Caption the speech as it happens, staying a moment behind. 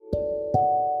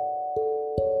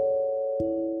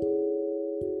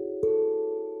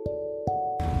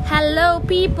Hello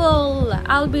people,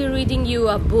 I'll be reading you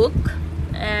a book,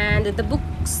 and the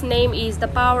book's name is The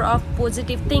Power of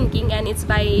Positive Thinking, and it's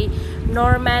by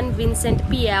Norman Vincent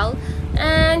Peale.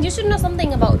 And you should know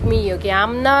something about me, okay?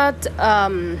 I'm not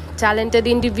talented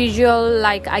individual,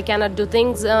 like I cannot do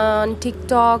things on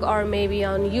TikTok or maybe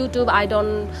on YouTube. I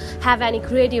don't have any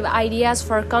creative ideas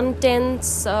for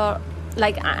contents,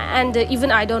 and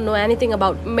even I don't know anything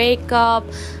about makeup,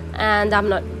 and I'm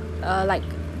not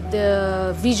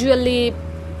the visually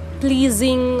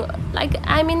pleasing, I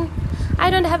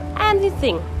don't have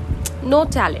anything, no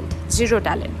talent, zero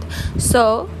talent.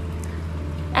 So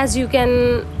as you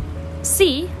can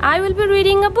see, I will be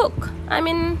reading a book.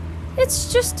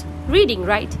 It's just reading,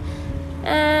 right?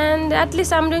 And at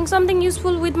least I'm doing something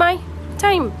useful with my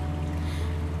time.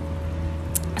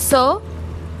 So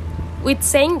with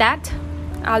saying that,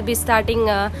 I'll be starting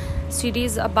a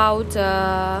series about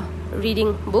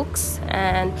reading books,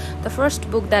 and the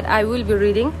first book that I will be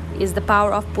reading is The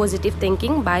Power of Positive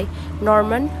Thinking by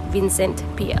Norman Vincent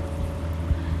Peale.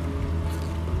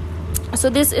 So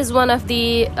this is one of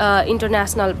the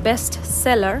international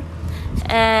bestseller,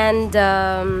 and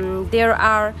there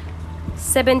are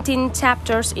 17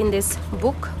 chapters in this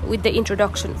book with the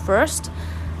introduction first.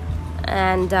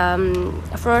 And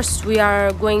first we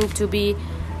are going to be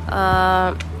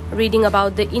reading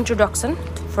about the introduction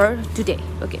for today.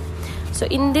 Okay, so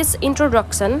in this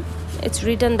introduction it's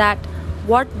written that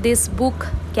what this book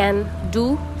can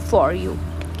do for you.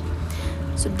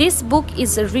 So this book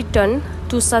is written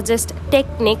to suggest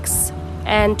techniques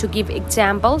and to give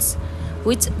examples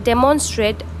which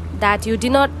demonstrate that you do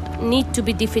not need to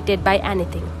be defeated by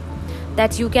anything,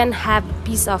 that you can have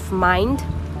peace of mind,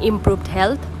 improved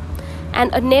health,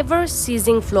 and a never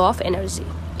ceasing flow of energy.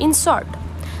 In short,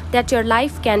 that your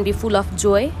life can be full of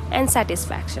joy and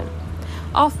satisfaction.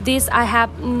 Of this I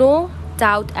have no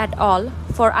doubt at all,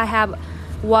 for I have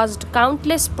watched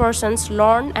countless persons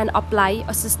learn and apply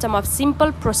a system of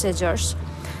simple procedures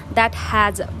that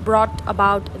has brought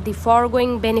about the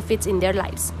foregoing benefits in their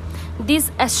lives.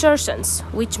 These assertions,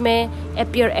 which may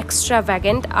appear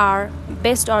extravagant, are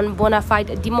based on bona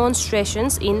fide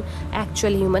demonstrations in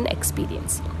actual human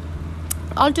experience.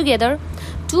 Altogether,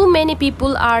 too many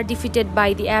people are defeated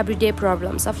by the everyday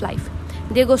problems of life.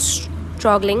 They go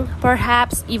struggling,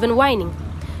 perhaps even whining,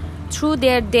 through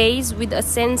their days with a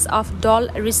sense of dull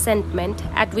resentment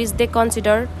at which they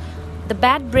consider the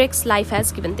bad breaks life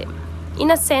has given them.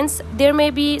 In a sense, there may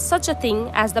be such a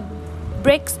thing as the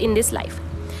breaks in this life,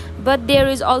 but there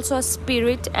is also a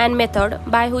spirit and method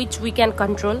by which we can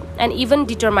control and even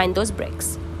determine those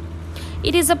breaks.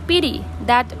 It is a pity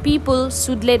that people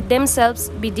should let themselves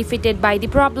be defeated by the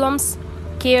problems,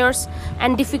 cares,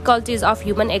 and difficulties of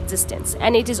human existence,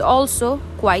 and it is also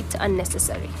quite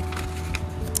unnecessary.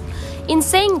 In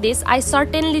saying this, I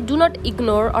certainly do not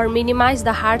ignore or minimize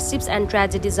the hardships and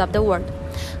tragedies of the world,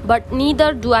 but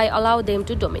neither do I allow them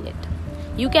to dominate.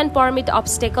 You can permit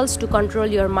obstacles to control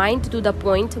your mind to the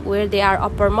point where they are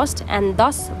uppermost and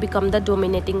thus become the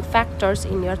dominating factors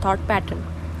in your thought pattern.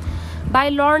 By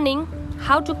learning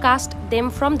how to cast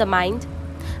them from the mind,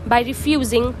 by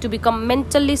refusing to become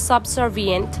mentally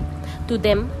subservient to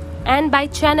them, and by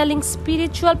channeling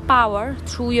spiritual power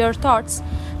through your thoughts,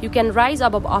 you can rise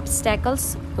above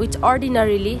obstacles which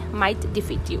ordinarily might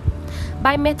defeat you.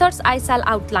 By methods I shall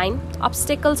outline,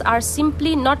 obstacles are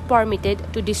simply not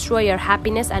permitted to destroy your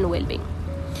happiness and well-being.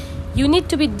 You need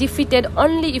to be defeated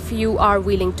only if you are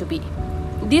willing to be.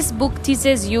 This book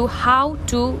teaches you how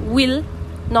to will,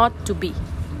 not to be.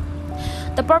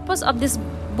 The purpose of this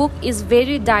book is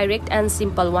very direct and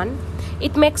simple one.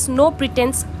 It makes no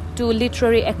pretense to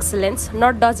literary excellence,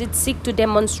 nor does it seek to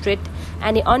demonstrate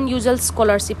any unusual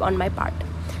scholarship on my part.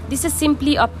 This is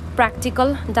simply a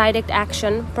practical, direct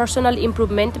action, personal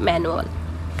improvement manual.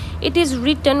 It is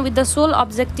written with the sole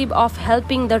objective of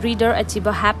helping the reader achieve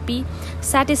a happy,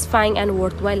 satisfying, and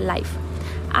worthwhile life.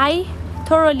 I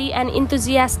thoroughly and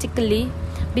enthusiastically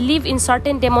believe in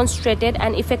certain demonstrated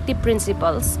and effective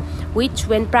principles which,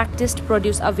 when practiced,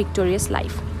 produce a victorious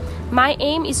life. My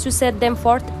aim is to set them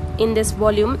forth in this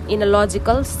volume in a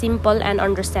logical, simple, and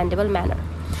understandable manner,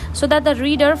 so that the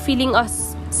reader, feeling a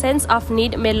sense of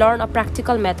need, may learn a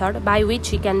practical method by which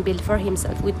he can build for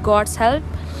himself, with God's help,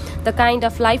 the kind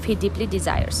of life he deeply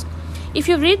desires. If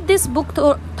you read this book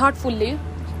thoughtfully,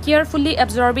 carefully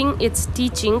absorbing its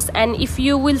teachings, and if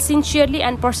you will sincerely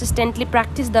and persistently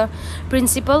practice the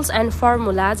principles and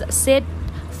formulas set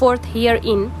forth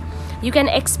herein, you can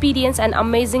experience an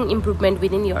amazing improvement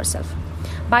within yourself.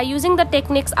 By using the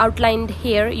techniques outlined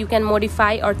here, you can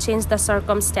modify or change the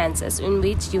circumstances in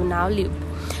which you now live,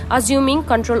 assuming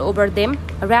control over them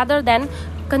rather than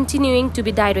continuing to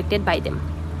be directed by them.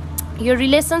 Your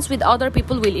relations with other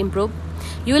people will improve.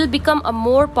 You will become a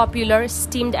more popular,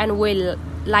 esteemed, and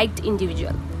well-liked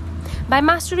individual. By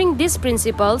mastering these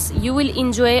principles, you will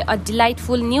enjoy a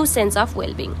delightful new sense of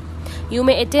well-being. You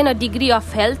may attain a degree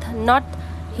of health not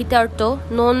hitherto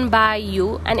known by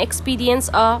you and experience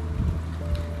a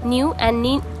new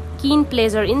and keen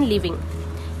pleasure in living.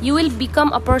 You will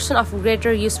become a person of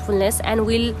greater usefulness and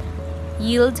will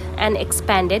yield an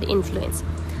expanded influence.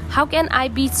 How can I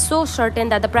be so certain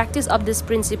that the practice of this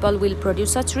principle will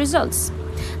produce such results?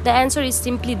 The answer is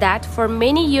simply that for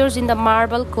many years in the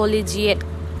Marble Collegiate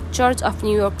Church of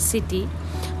New York City,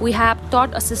 we have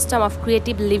taught a system of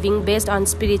creative living based on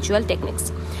spiritual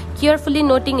techniques, carefully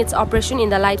noting its operation in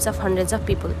the lives of hundreds of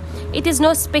people. It is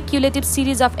no speculative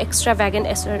series of extravagant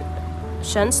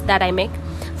assertions that I make,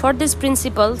 for these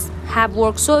principles have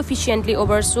worked so efficiently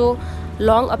over so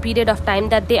long a period of time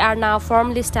that they are now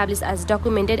firmly established as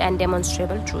documented and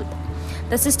demonstrable truth.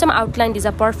 The system outlined is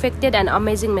a perfected and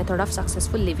amazing method of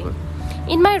successful living.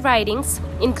 In my writings,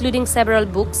 including several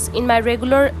books, in my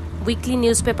regular weekly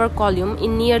newspaper column,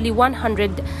 in nearly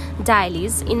 100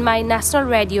 dailies, in my national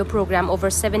radio program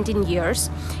over 17 years,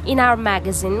 in our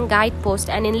magazine, guidepost,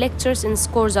 and in lectures in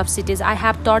scores of cities, I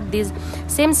have taught these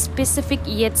same specific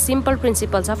yet simple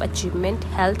principles of achievement,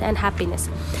 health, and happiness.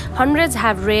 Hundreds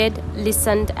have read,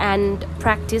 listened, and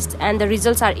practiced, and the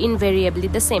results are invariably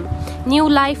the same: new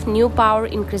life, new power,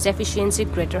 increased efficiency,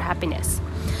 greater happiness.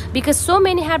 Because so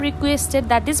many have requested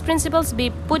that these principles be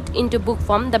put into book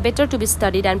form, the better to be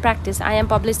studied and practiced, I am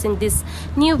publishing this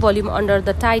new volume under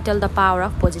the title The Power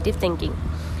of Positive Thinking.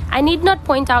 I need not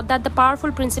point out that the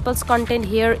powerful principles contained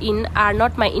herein are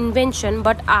not my invention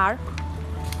but are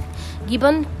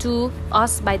given to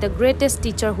us by the greatest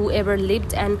teacher who ever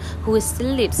lived and who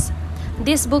still lives.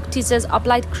 This book teaches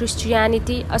applied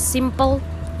Christianity, a simple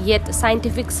yet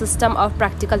scientific system of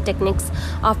practical techniques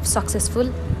of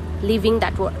successful living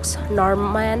that works.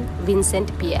 Norman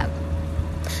Vincent Peale.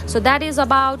 So that is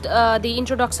about the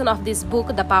introduction of this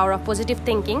book, The Power of Positive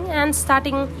Thinking, and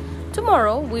starting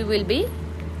tomorrow we will be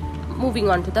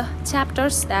moving on to the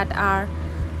chapters that are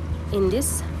in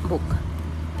this book.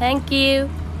 Thank you.